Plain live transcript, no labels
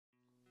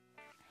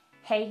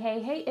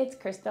Hey, it's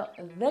Crystal,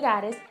 the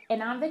goddess,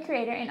 and I'm the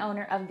creator and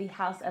owner of the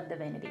House of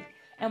Divinity.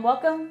 And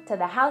welcome to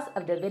the House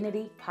of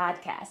Divinity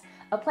podcast,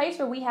 a place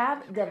where we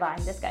have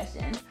divine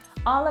discussions,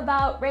 all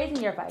about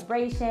raising your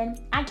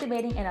vibration,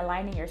 activating and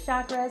aligning your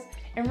chakras,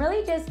 and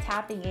really just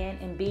tapping in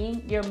and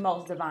being your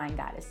most divine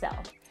goddess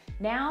self.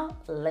 Now,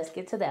 let's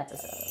get to the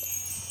episode.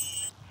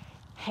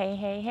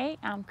 Hey,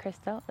 I'm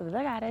Crystal, the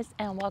goddess,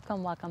 and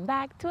welcome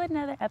back to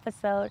another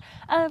episode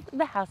of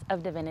the House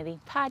of Divinity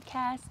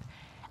podcast.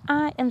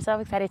 I am so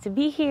excited to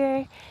be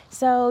here.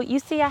 So you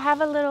see, I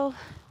have I was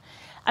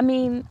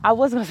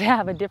going to say I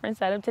have a different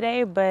setup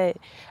today, but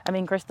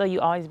Crystal, you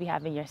always be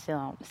having your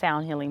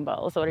sound healing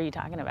bowl. So what are you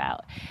talking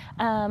about?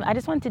 I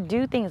just wanted to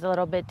do things a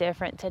little bit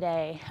different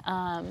today.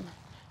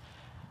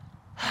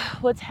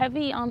 What's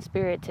heavy on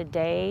spirit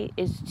today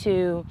is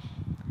to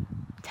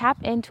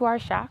tap into our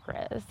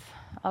chakras.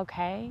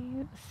 Okay,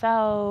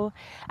 so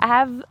I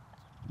have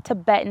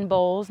Tibetan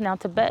bowls. Now,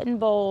 Tibetan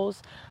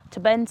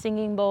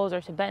singing bowls,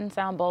 or Tibetan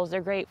sound bowls,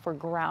 they're great for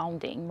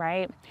grounding,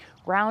 right?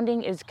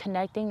 Grounding is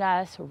connecting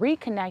us,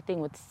 reconnecting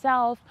with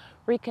self,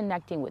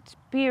 reconnecting with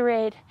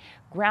spirit.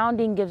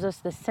 Grounding gives us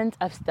the sense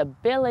of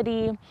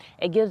stability.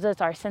 It gives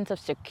us our sense of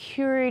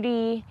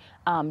security,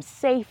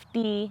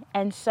 safety.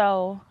 And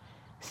so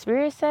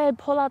Spirit said,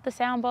 pull out the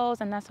sound bowls,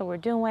 and that's what we're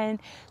doing.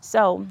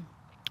 So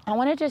I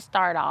want to just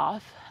start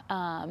off.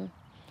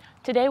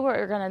 Today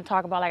we're going to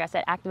talk about, like I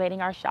said,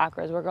 activating our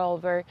chakras. We're going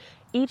over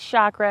each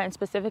chakra and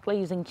specifically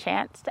using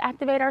chants to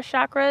activate our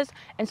chakras.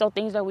 And so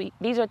these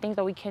are things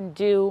that we can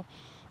do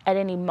at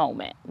any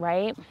moment,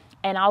 right?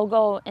 And I'll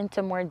go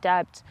into more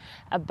depth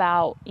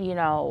about,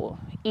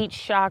 each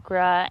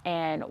chakra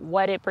and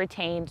what it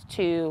pertains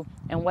to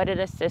and what it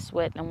assists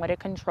with and what it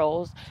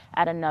controls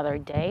at another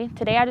day.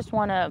 Today I just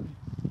want to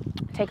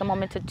take a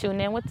moment to tune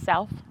in with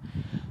self.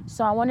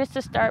 So I want us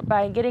to start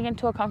by getting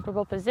into a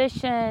comfortable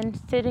position,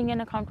 sitting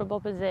in a comfortable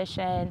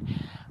position.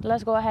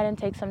 Let's go ahead and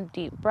take some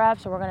deep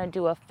breaths. So we're going to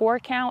do a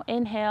 4-count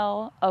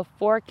inhale, a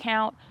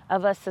 4-count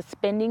of us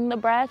suspending the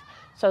breath.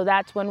 So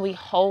that's when we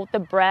hold the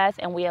breath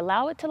and we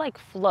allow it to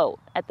float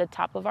at the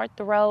top of our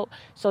throat.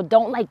 So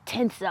don't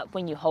tense up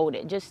when you hold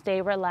it. Just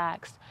stay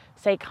relaxed,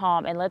 stay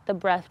calm, and let the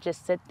breath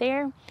just sit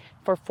there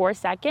for 4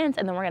 seconds.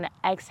 And then we're going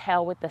to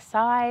exhale with the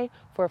sigh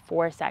for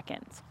 4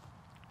 seconds.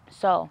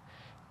 So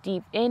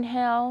deep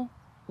inhale,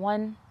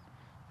 1,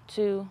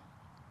 2,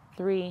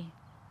 3,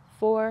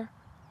 4.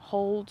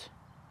 Hold,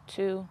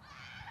 2,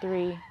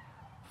 3,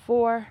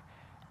 4.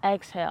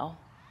 Exhale,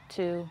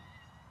 2,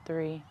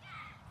 3,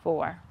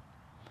 4.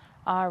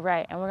 All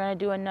right, and we're going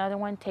to do another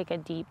one. Take a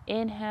deep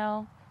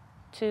inhale,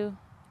 2,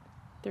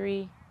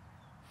 3,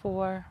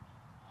 4.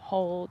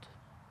 Hold,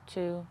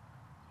 2,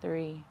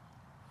 3,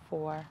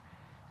 4.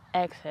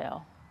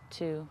 Exhale,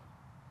 2,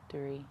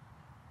 3,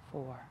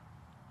 4.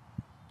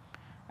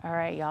 All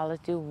right, y'all,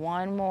 let's do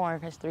one more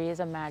because 3 is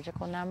a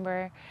magical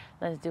number.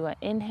 Let's do an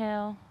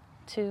inhale,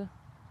 2,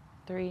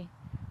 3,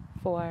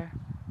 4.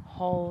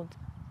 Hold,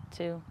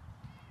 2,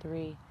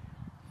 3,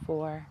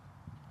 4.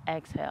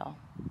 Exhale,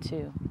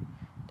 2,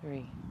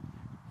 3,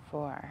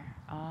 4.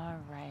 All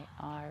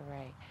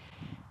right.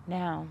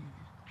 Now,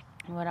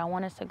 what I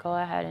want us to go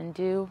ahead and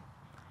do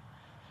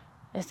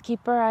is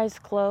keep our eyes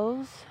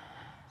closed.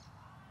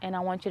 And I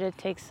want you to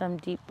take some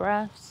deep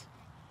breaths.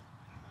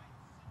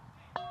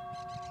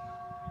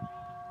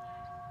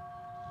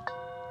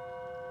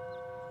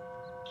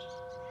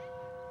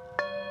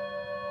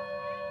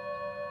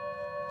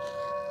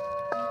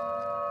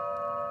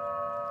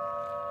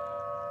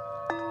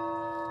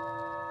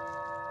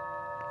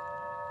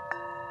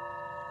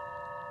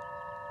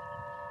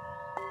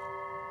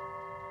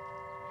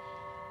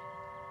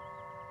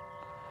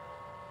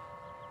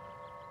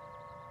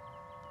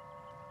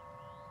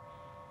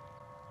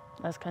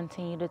 Let's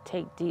continue to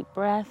take deep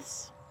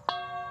breaths.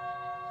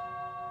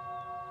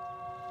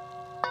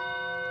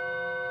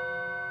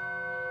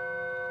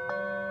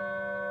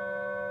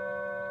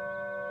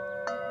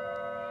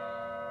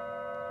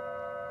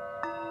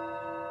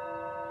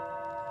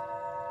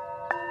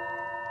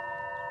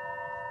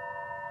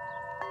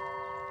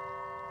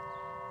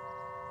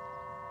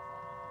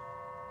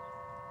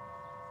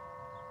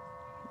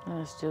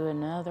 Let's do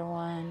another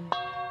one.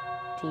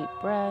 Deep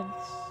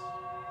breaths.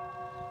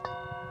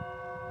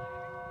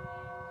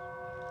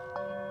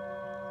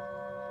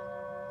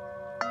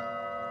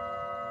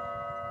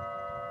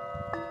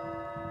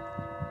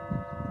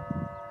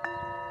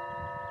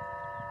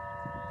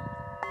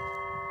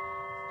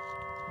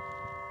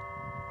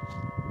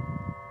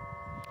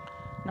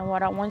 Now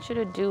what I want you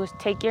to do is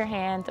take your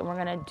hands and we're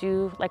going to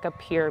do like a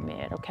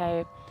pyramid,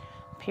 okay?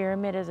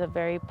 Pyramid is a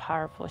very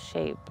powerful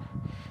shape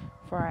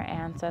for our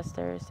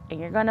ancestors. And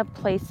you're going to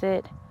place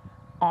it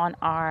on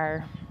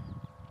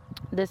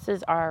this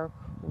is our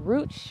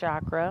root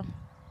chakra,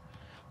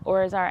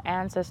 or as our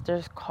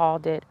ancestors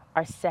called it,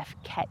 our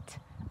Sefket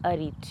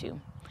Aritu.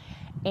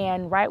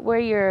 And right where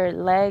your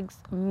legs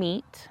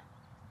meet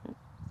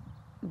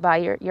by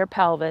your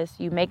pelvis,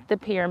 you make the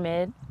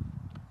pyramid,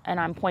 and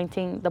I'm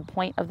pointing, the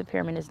point of the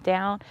pyramid is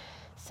down.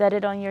 Set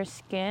it on your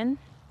skin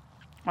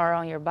or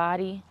on your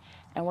body,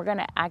 And we're going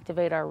to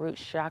activate our root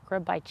chakra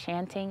by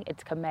chanting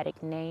its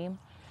Kemetic name.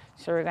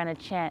 So we're going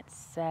to chant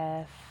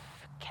Sef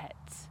Ket.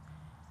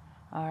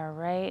 All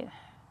right.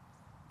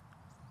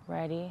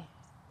 Ready?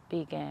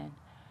 Begin.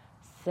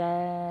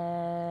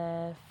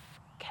 Sef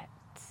Ket.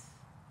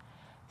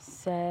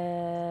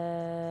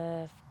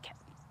 Sef Ket.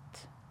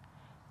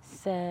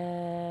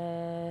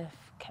 Sef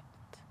Ket.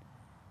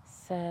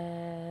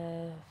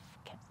 Sef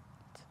Ket.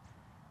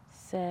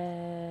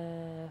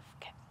 Sef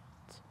Ket.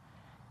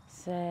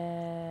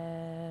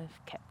 Sef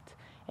Ket.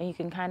 And you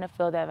can kind of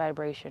feel that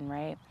vibration,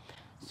 right?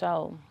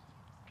 So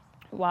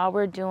while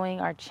we're doing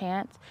our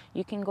chants,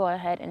 you can go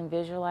ahead and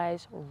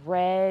visualize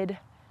red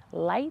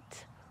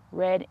light,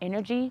 red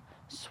energy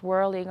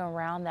swirling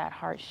around that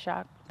heart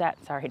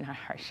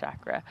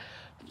chakra,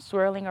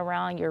 swirling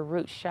around your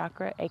root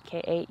chakra,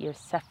 aka your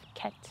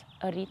Sefket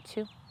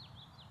Aritu.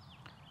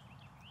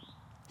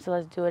 So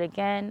let's do it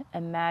again,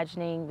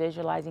 imagining,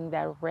 visualizing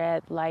that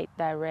red light,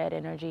 that red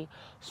energy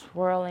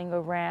swirling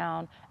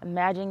around.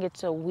 Imagining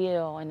it's a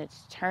wheel and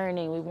it's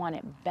turning. We want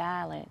it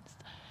balanced.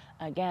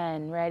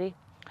 Again, ready?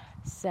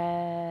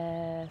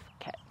 Sefket,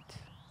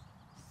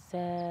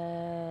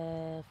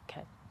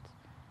 Sefket,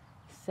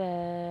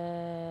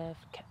 Sefket,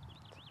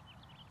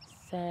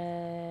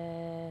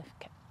 Sefket,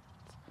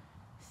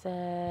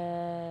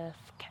 Sefket,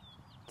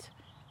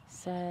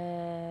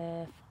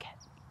 Sefket,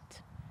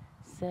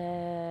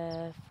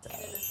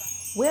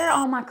 Sefket. Where are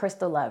all my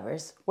crystal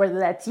lovers? Whether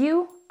that's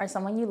you or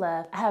someone you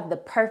love, I have the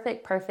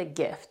perfect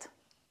gift.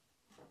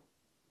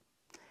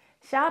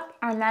 Shop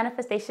our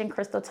manifestation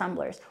crystal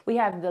tumblers. We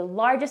have the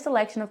largest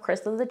selection of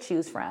crystals to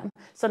choose from.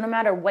 So no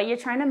matter what you're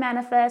trying to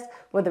manifest,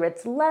 whether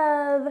it's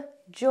love,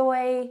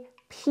 joy,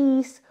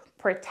 peace,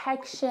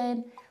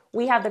 protection,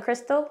 we have the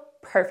crystal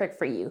perfect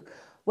for you.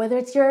 Whether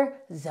it's your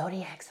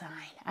zodiac sign.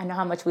 I know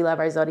how much we love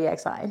our zodiac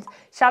signs.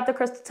 Shop the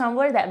crystal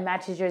tumbler that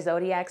matches your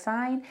zodiac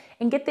sign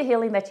and get the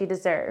healing that you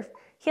deserve.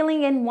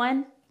 Healing in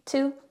 1,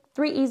 2,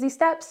 3 easy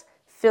steps.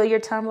 Fill your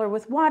tumbler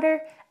with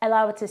water,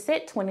 allow it to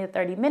sit 20 to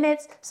 30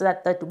 minutes so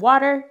that the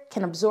water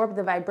can absorb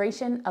the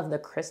vibration of the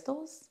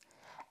crystals.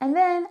 And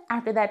then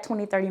after that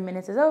 20, 30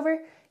 minutes is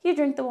over, you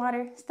drink the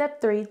water, step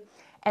 3,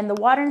 and the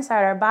water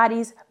inside our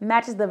bodies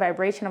matches the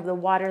vibration of the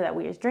water that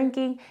we are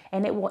drinking,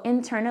 and it will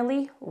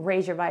internally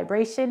raise your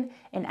vibration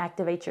and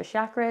activate your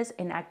chakras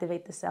and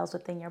activate the cells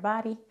within your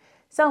body.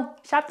 So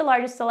shop the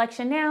largest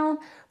selection now,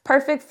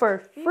 perfect for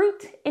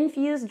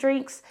fruit-infused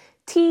drinks,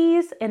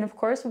 teas, and of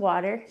course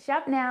water.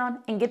 Shop now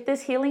and get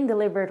this healing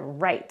delivered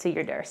right to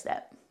your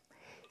doorstep.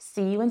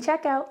 See you in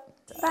checkout.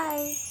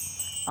 Bye.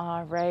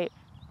 All right.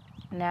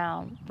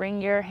 Now bring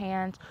your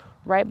hands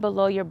right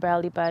below your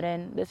belly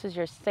button. This is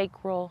your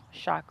sacral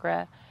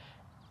chakra,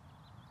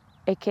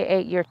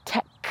 aka your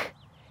Tek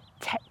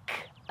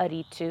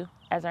Aritu,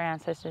 as our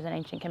ancestors in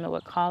ancient Kemet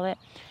would call it.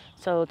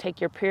 So take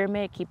your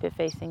pyramid, keep it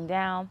facing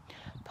down,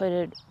 put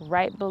it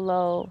right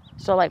below.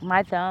 So like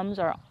my thumbs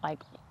are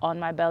like on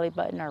my belly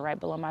button or right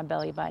below my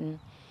belly button.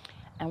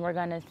 And we're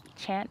going to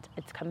chant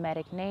its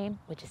Kemetic name,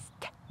 which is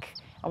Tek.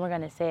 And we're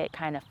going to say it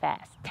kind of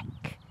fast.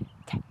 Tek,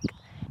 Tek.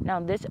 Now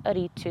this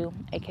Aritu,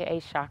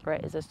 aka chakra,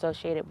 is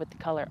associated with the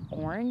color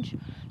orange.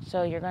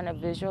 So you're going to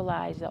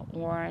visualize the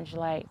orange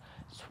light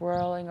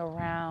swirling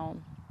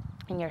around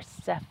in your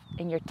Tek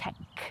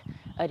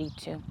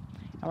Aritu.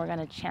 And we're going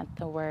to chant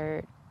the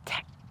word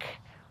Tek.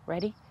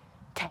 Ready?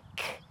 Tek,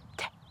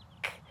 Tek,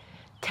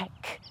 Tek,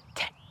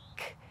 Tek,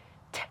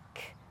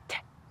 Tek,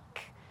 Tek,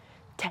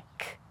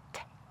 Tek,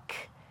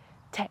 Tek,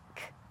 Tek.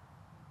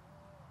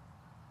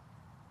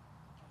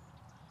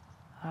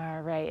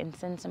 All right, and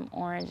send some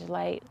orange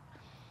light.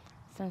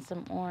 Send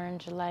some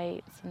orange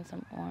light. Send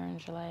some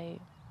orange light.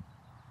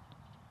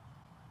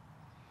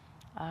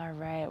 All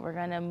right, we're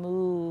going to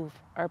move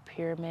our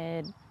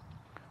pyramid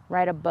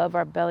right above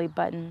our belly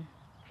button.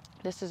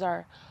 This is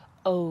our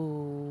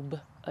Ob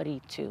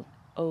Aritu,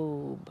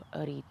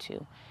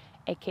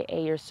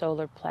 aka your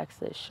solar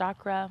plexus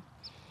chakra.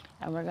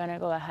 And we're going to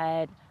go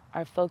ahead.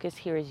 Our focus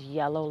here is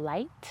yellow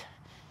light.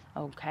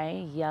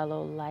 Okay,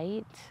 yellow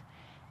light.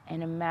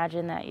 And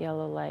imagine that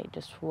yellow light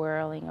just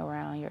swirling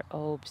around your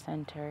Ob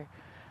center.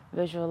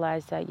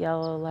 Visualize that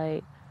yellow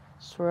light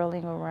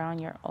swirling around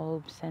your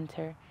Ob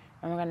center.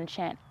 And we're going to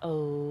chant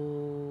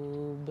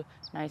Ob,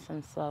 nice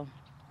and slow.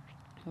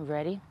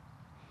 Ready?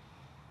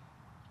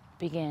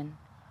 Begin.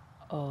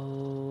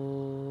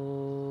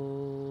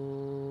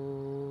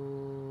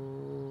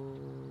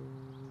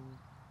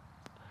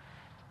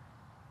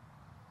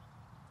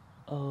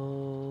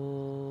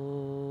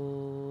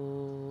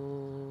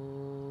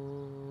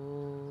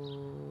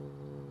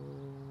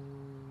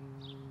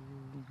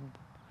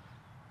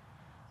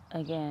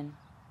 Again.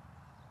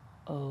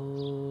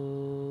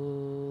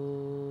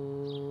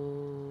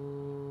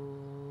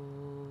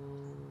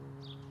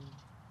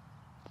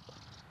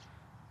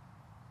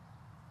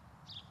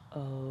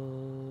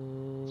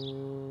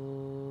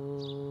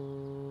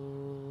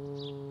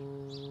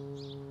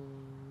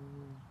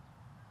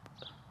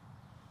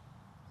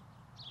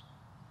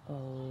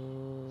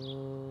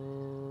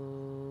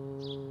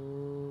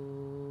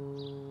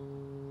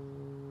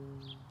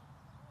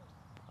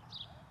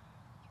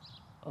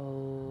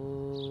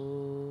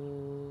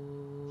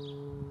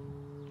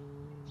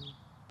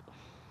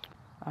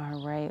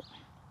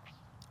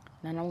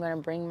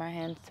 going to bring my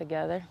hands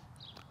together,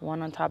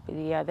 one on top of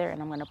the other,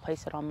 and I'm going to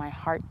place it on my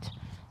heart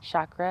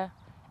chakra,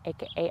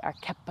 aka our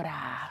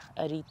Chakra,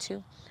 Aritu.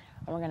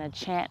 And we're going to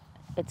chant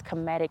its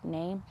Kemetic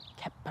name,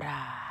 Chakra.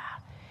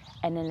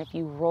 And then if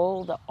you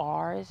roll the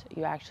R's,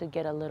 you actually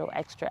get a little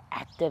extra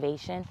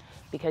activation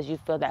because you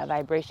feel that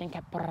vibration.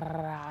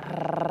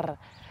 Chakra.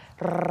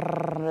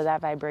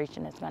 That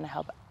vibration is going to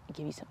help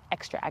give you some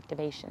extra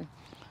activation.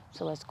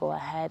 So let's go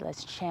ahead.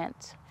 Let's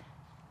chant.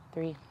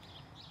 3,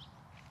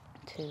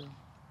 2,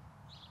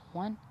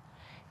 1.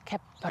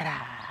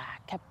 Chakra,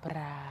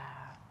 Chakra,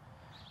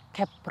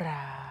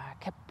 Chakra,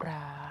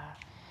 Chakra.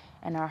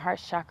 And our heart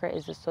chakra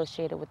is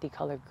associated with the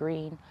color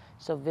green.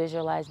 So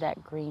visualize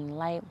that green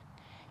light.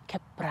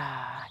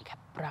 Chakra,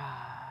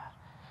 Chakra,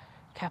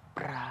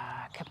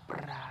 Chakra,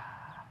 Chakra,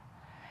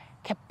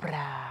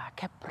 Chakra,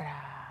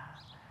 Chakra,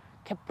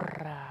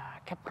 Chakra,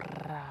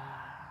 Chakra,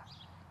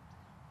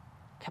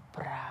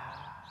 Chakra.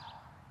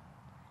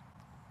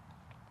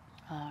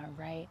 All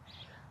right.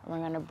 We're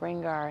going to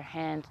bring our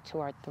hands to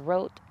our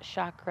throat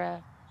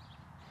chakra,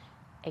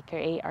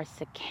 aka our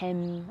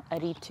Sikkim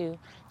Aritu.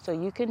 So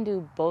you can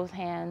do both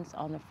hands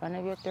on the front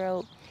of your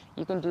throat.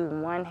 You can do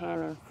one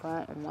hand in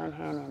front and one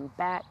hand in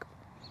back.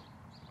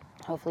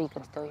 Hopefully you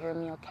can still hear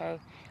me okay.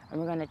 And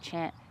we're going to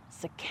chant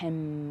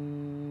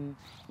Sikkim.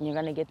 And you're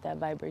going to get that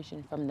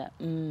vibration from the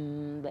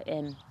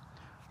M.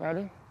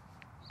 Ready?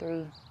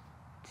 3,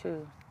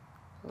 2,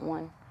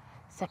 1.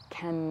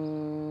 Sikkim.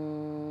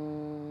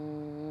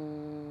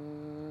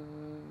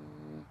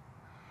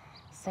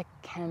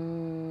 Sikkim.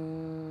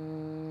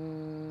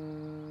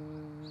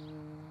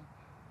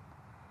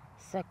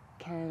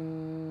 Sikkim.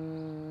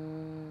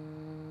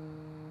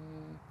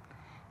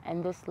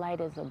 And this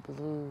light is a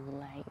blue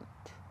light.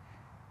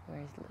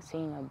 We're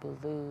seeing a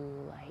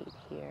blue light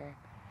here.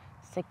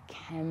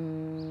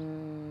 Sikkim.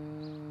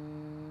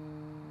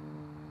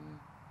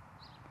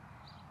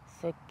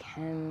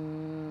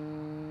 Sikkim.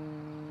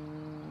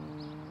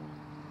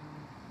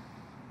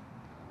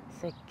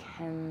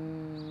 Sikkim.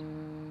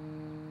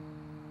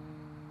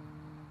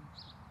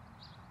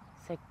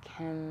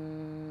 Sikkim.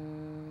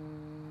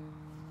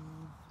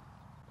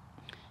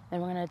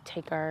 Then we're going to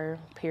take our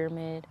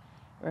pyramid.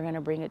 We're going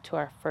to bring it to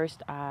our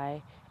first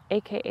eye,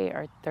 aka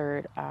our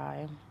third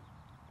eye.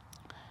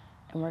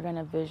 And we're going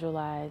to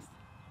visualize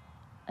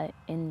an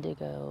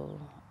indigo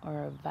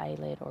or a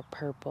violet or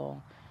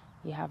purple.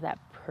 You have that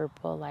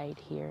purple light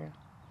here.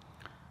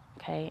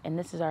 Okay, and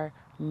this is our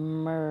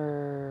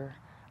myrrh.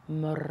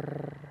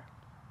 Myrrh.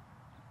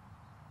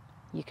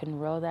 You can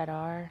roll that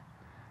R,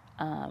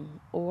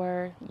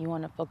 or you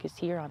want to focus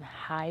here on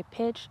high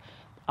pitch.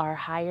 Our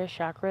higher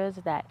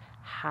chakras, that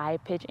high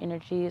pitch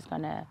energy is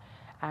going to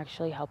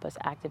actually help us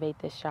activate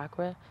this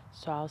chakra.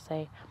 So I'll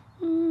say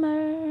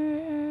myrrh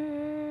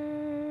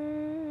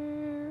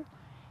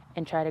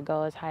and try to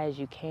go as high as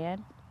you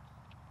can.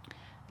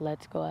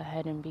 Let's go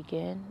ahead and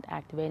begin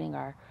activating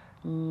our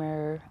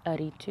myrrh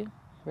Aritu.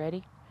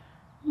 Ready?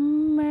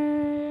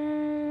 Myrrh.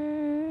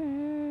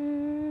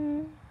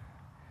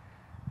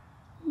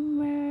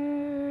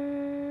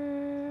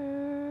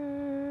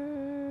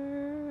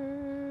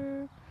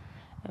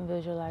 And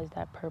visualize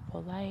that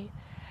purple light.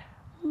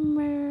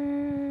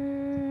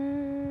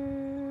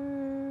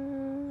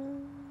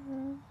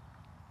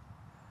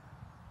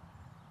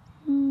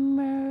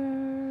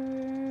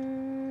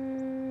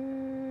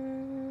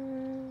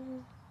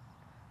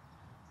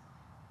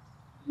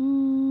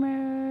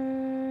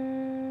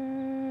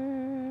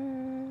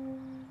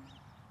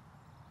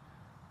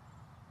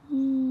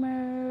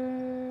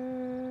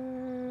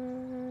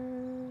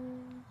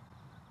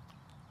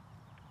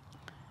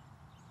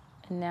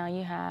 And now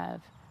you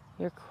have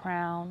your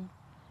crown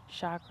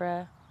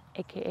chakra,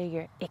 aka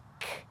your ik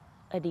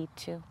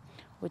aditu,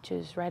 which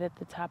is right at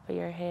the top of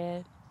your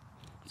head.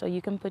 So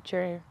you can put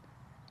your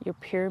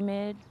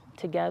pyramid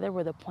together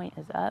where the point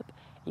is up.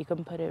 You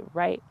can put it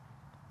right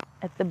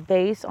at the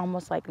base,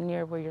 almost like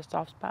near where your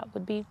soft spot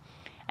would be.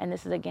 And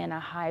this is again a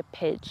high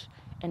pitch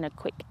and a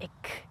quick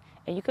ik.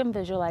 And you can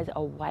visualize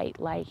a white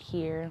light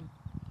here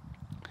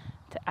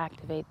to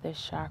activate this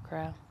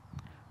chakra.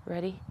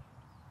 Ready?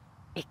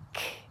 Ik,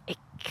 ik,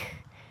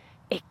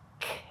 ik, ik,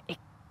 ik,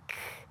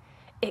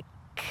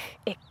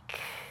 ik, ik,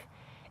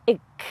 ik,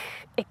 ik,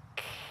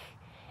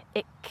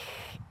 ik,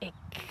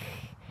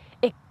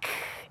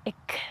 ik,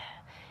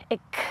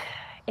 ik,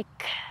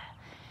 ik,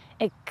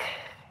 ik,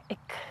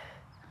 ik.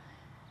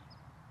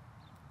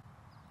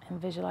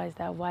 And visualize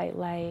that white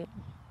light.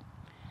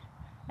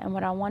 And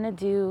what I want to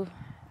do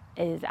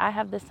is, I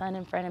have the sun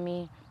in front of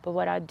me, but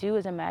what I do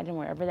is imagine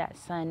wherever that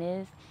sun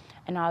is,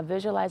 and I'll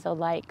visualize a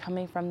light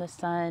coming from the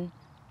sun,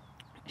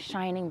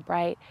 shining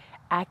bright,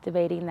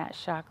 activating that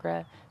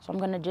chakra. So I'm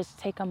going to just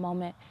take a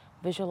moment,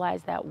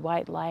 visualize that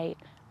white light,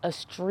 a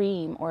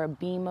stream or a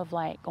beam of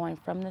light going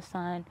from the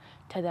sun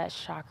to that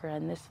chakra.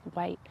 And this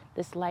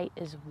light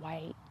is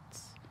white.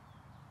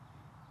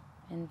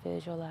 And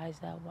visualize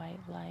that white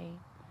light.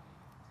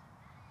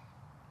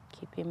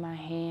 Keeping my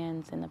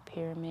hands in the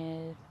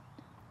pyramid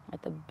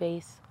at the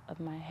base of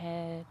my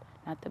head.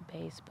 not the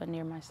base, but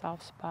near my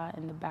soft spot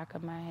in the back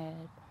of my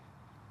head.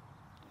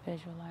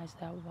 Visualize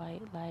that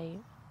white light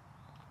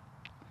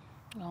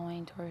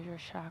going towards your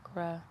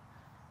chakra.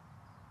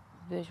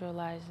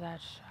 Visualize that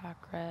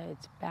chakra.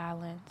 It's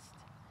balanced.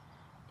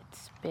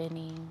 It's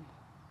spinning.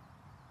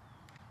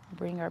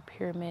 Bring our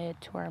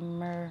pyramid to our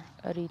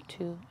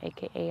Uritu,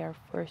 aka our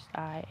first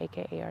eye,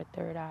 aka our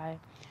third eye.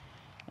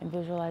 And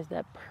visualize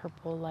that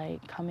purple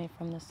light coming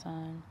from the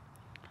sun.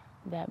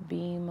 That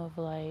beam of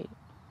light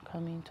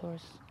coming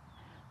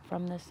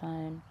from the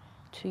sun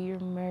to your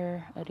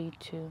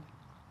Uritu.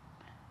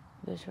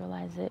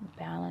 Visualize it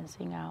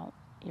balancing out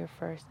your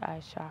first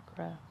eye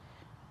chakra.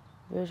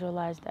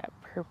 Visualize that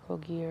purple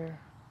gear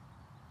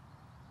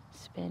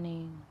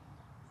spinning.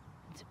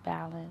 It's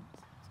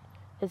balanced.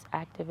 It's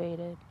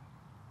activated.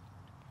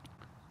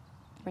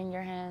 Bring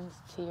your hands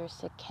to your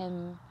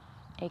Sikkim,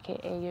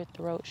 aka your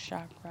throat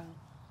chakra.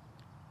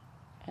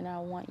 And I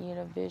want you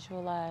to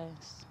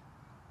visualize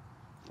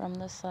from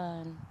the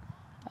sun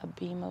a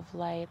beam of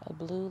light, a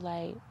blue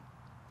light,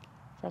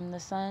 from the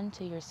sun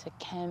to your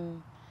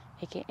Sikkim,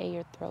 aka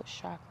your throat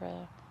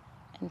chakra,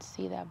 and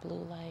see that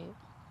blue light.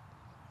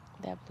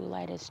 That blue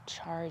light is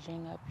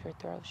charging up your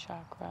throat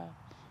chakra.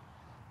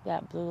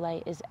 That blue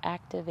light is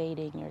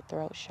activating your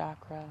throat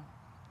chakra.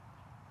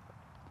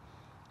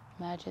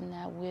 Imagine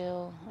that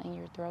wheel in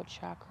your throat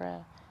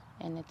chakra,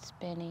 and it's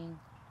spinning,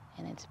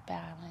 and it's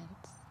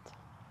balanced.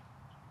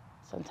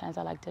 Sometimes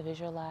I like to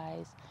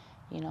visualize,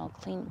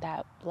 clean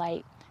that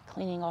light,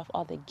 cleaning off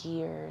all the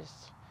gears,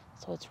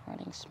 so it's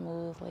running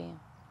smoothly,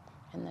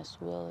 and this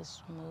wheel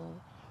is smooth,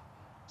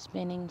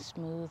 spinning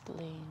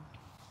smoothly.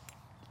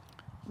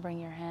 Bring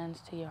your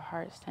hands to your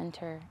heart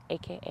center,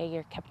 aka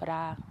your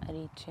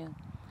Kemetic,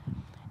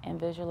 and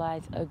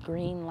visualize a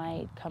green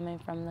light coming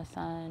from the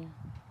sun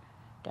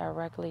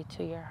directly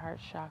to your heart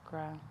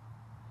chakra.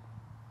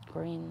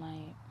 Green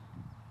light.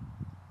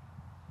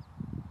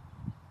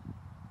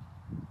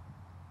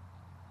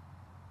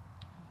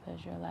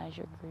 Visualize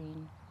your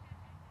green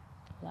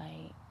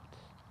light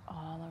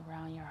all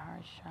around your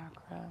heart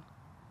chakra.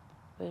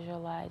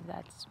 Visualize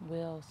that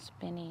wheel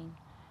spinning.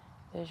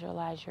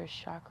 Visualize your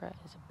chakra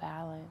is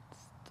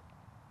balanced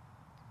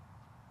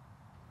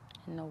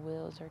and the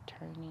wheels are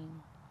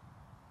turning.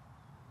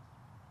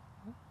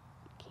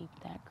 Keep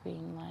that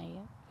green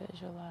light.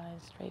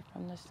 Visualize straight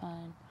from the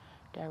sun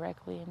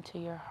directly into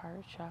your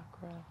heart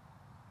chakra.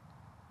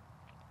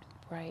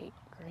 Bright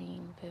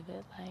green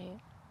vivid light.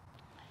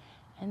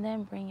 And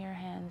then bring your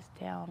hands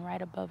down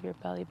right above your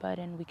belly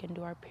button. We can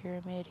do our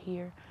pyramid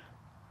here.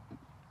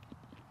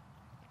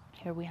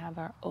 Here we have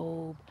our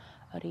Ob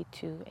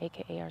Uritu,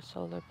 aka our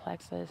solar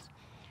plexus.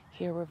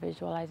 Here we're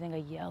visualizing a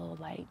yellow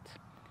light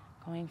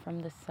going from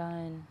the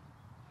sun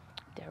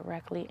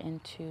directly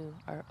into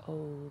our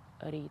Ob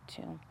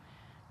Uritu.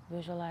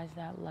 Visualize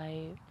that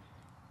light,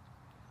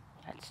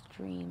 that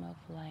stream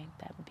of light,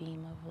 that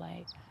beam of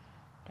light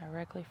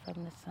directly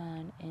from the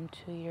sun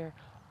into your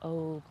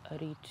Ob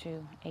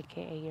Uritu,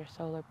 aka your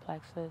solar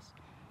plexus.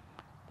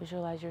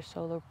 Visualize your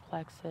solar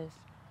plexus.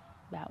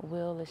 That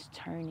wheel is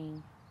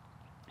turning.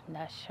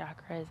 That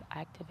chakra is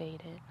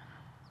activated.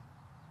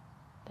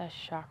 That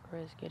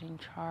chakra is getting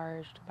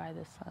charged by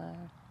the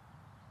sun.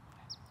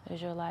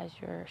 Visualize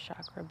your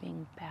chakra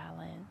being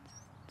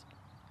balanced.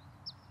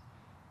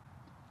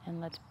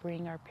 And let's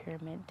bring our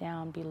pyramid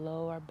down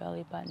below our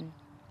belly button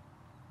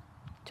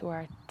to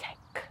our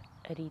Tek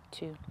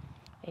Uritu,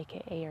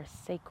 aka our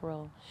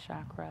sacral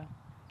chakra.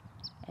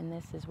 And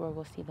this is where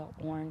we'll see the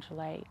orange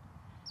light.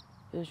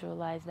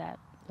 Visualize that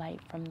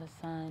light from the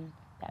sun,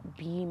 that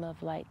beam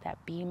of light, that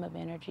beam of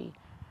energy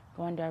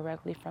going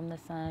directly from the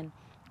sun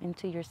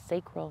into your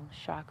sacral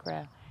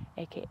chakra,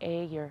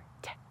 aka your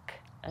Tek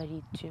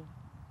Uritu.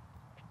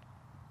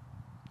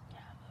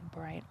 A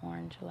bright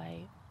orange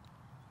light.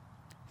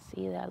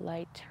 See that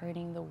light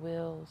turning the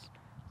wheels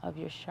of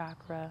your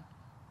chakra.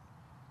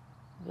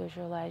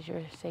 Visualize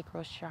your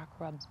sacral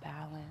chakra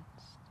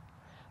balanced.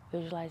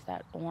 Visualize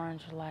that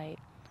orange light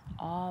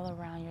all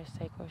around your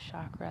sacral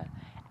chakra,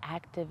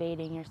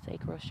 activating your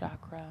sacral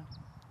chakra.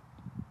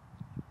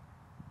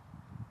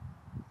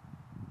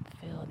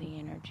 Feel the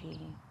energy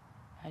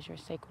as your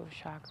sacral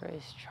chakra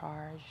is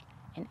charged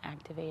and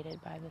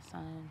activated by the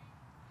sun.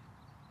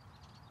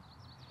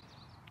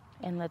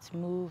 And let's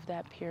move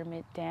that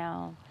pyramid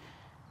down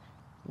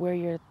where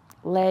your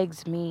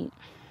legs meet.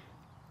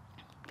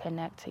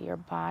 Connect to your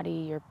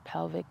body, your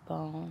pelvic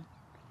bone,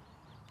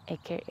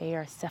 aka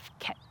our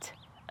Sefket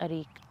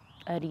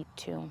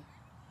Uritu,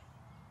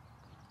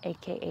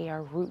 aka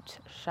our root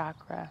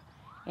chakra.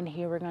 And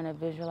here we're going to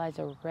visualize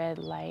a red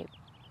light,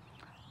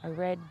 a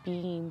red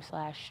beam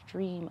 /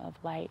 stream of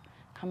light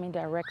coming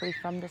directly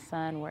from the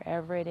sun,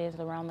 wherever it is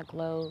around the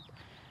globe,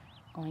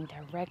 going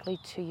directly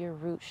to your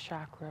root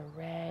chakra,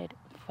 red,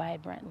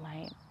 vibrant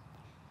light.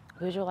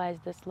 Visualize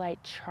this light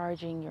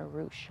charging your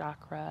root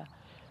chakra.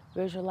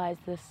 Visualize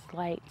this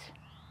light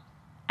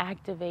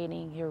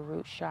activating your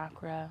root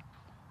chakra.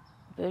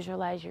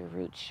 Visualize your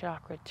root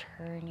chakra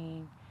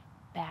turning,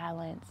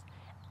 balanced,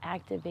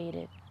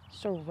 activated,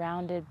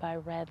 surrounded by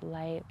red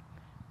light.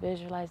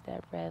 Visualize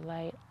that red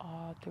light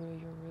all through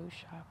your root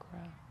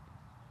chakra.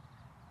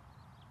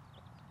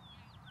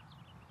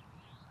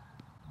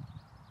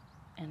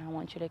 And I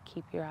want you to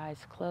keep your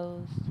eyes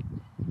closed.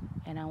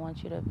 And I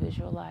want you to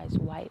visualize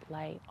white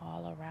light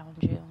all around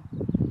you.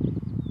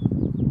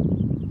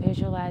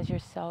 Visualize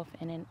yourself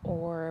in an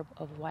orb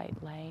of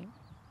white light,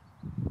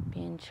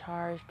 being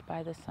charged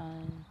by the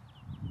sun.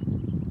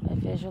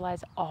 And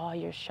visualize all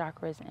your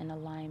chakras in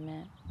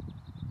alignment.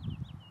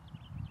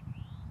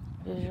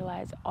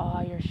 Visualize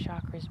all your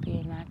chakras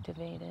being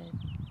activated.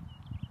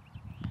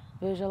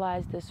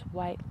 Visualize this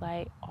white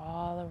light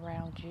all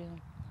around you.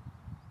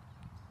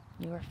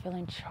 You are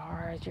feeling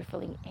charged, you're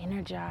feeling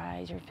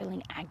energized, you're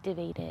feeling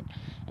activated.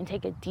 And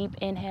take a deep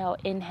inhale.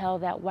 Inhale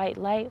that white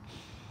light.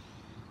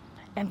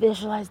 And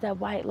visualize that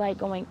white light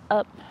going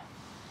up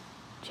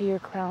to your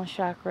crown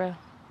chakra.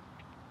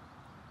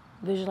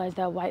 Visualize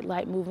that white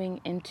light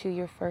moving into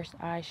your first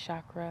eye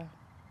chakra.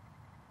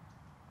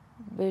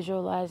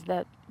 Visualize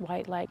that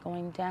white light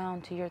going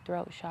down to your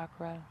throat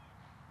chakra.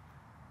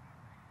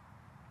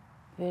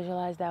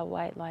 Visualize that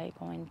white light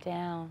going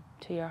down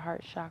to your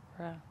heart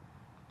chakra.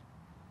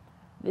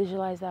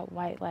 Visualize that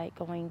white light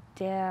going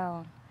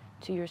down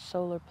to your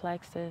solar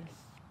plexus.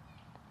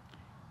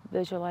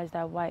 Visualize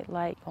that white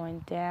light going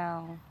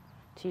down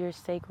to your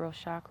sacral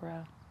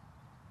chakra.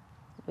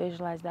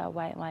 Visualize that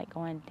white light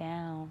going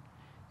down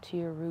to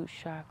your root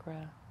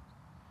chakra.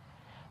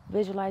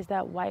 Visualize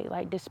that white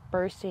light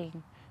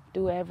dispersing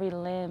through every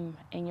limb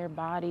in your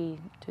body,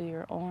 to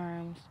your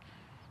arms,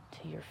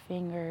 to your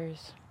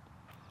fingers,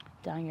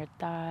 down your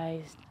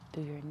thighs,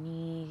 through your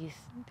knees,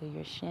 through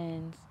your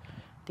shins,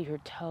 through your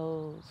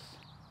toes.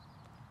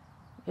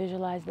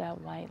 Visualize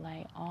that white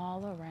light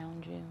all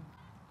around you.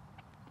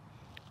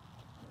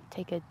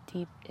 Take a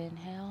deep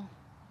inhale.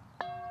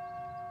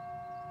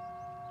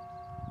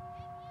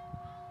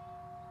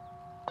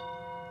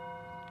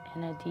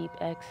 And a deep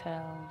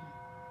exhale.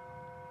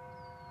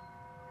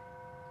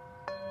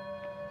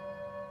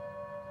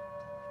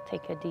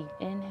 Take a deep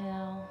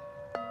inhale.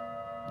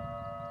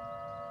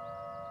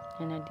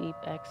 And a deep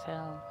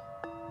exhale.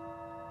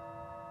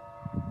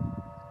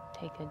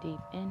 Take a deep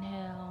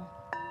inhale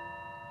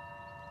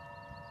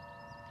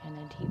and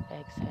a deep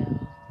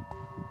exhale.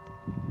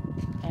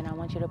 And I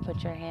want you to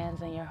put your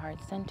hands in your heart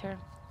center.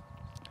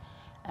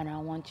 And I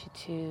want you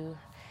to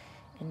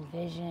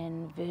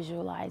envision,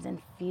 visualize,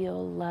 and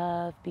feel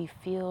love. Be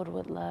filled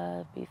with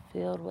love. Be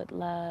filled with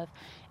love.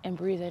 And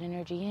breathe that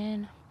energy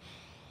in.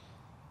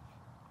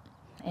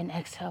 And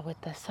exhale with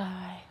the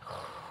sigh.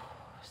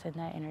 Send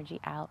that energy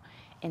out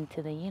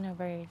into the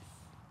universe.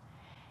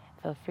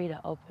 Feel free to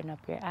open up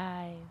your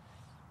eyes.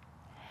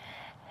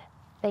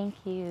 Thank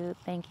you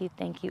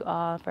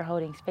all for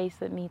holding space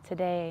with me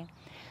today.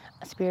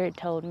 Spirit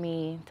told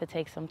me to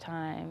take some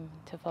time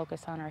to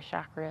focus on our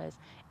chakras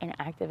and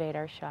activate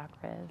our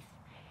chakras.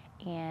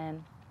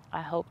 And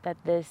I hope that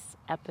this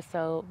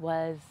episode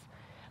was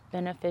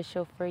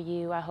beneficial for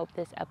you. I hope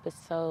this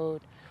episode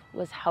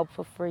was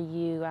helpful for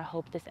you. I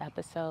hope this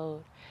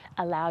episode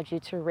allowed you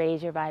to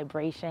raise your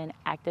vibration,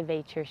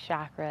 activate your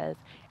chakras,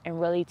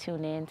 and really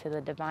tune in to the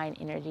divine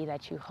energy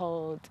that you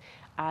hold.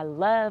 I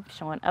love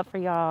showing up for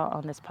y'all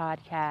on this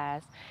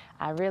podcast.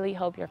 I really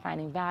hope you're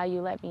finding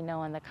value. Let me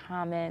know in the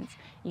comments,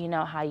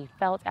 how you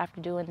felt after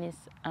doing this.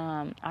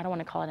 I don't want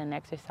to call it an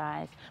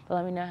exercise, but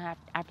let me know how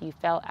after you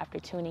felt after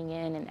tuning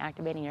in and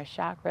activating your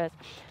chakras.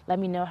 Let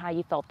me know how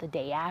you felt the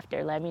day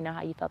after. Let me know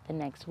how you felt the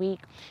next week.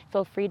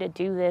 Feel free to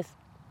do this.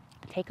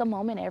 Take a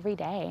moment every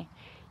day.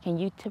 Can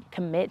you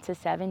commit to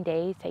 7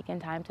 days taking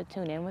time to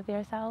tune in with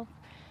yourself?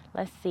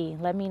 Let's see.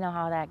 Let me know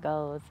how that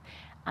goes.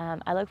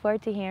 I look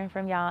forward to hearing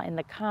from y'all in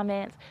the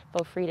comments.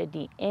 Feel free to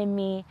DM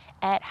me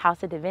at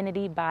House of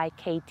Divinity by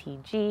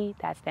KTG.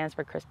 That stands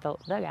for Crystal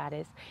the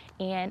Goddess.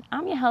 And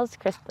I'm your host,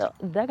 Crystal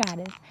the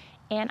Goddess.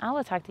 And I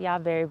will talk to y'all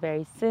very,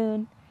 very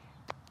soon.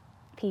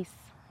 Peace.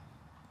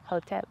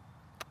 Hotep.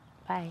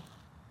 Bye.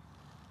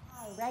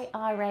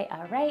 All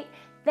right.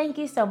 Thank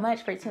you so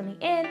much for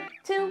tuning in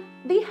to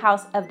the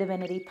House of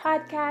Divinity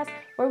podcast,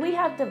 where we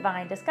have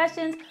divine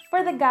discussions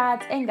for the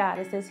gods and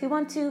goddesses who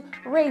want to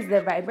raise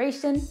their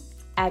vibration,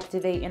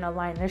 activate and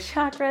align their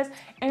chakras,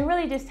 and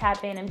really just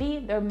tap in and be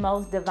their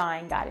most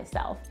divine goddess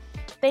self.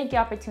 Thank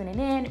y'all for tuning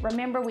in.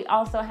 Remember, we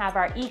also have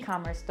our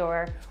e-commerce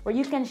store where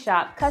you can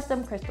shop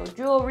custom crystal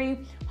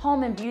jewelry,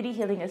 home and beauty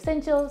healing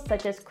essentials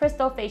such as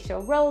crystal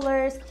facial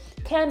rollers,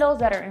 candles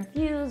that are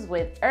infused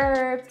with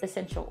herbs,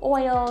 essential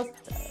oils,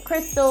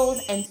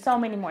 crystals, and so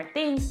many more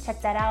things. Check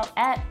that out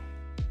at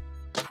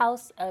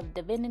House of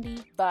Divinity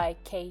by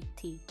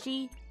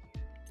KTG.com.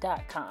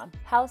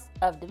 House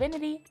of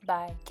Divinity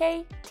by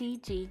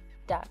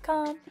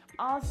KTG.com.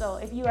 Also,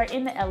 if you are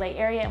in the LA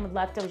area and would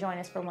love to join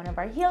us for one of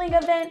our healing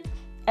events,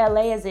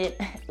 LA is in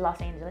Los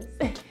Angeles,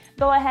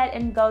 go ahead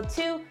and go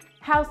to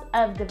House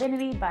of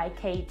Divinity by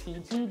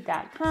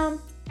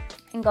KTG.com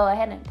and go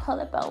ahead and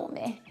pull up on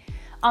me.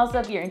 Also,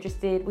 if you're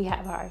interested, we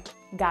have our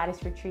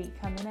goddess retreat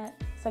coming up.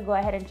 So go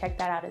ahead and check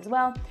that out as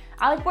well.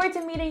 I look forward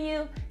to meeting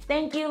you.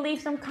 Thank you.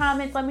 Leave some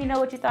comments. Let me know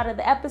what you thought of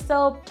the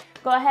episode.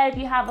 go ahead, if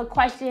you have a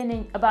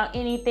question about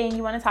anything,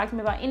 you want to talk to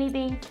me about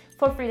anything,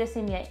 feel free to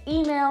send me an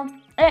email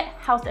at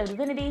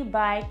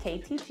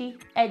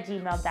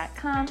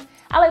houseofdivinity@ktg@gmail.com.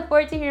 I look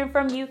forward to hearing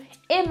from you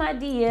in my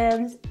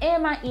DMs,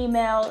 in my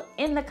email,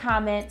 in the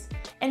comments,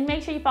 and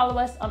make sure you follow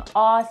us on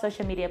all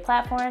social media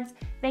platforms.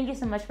 Thank you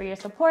so much for your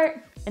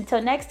support.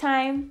 Until next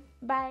time,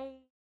 bye.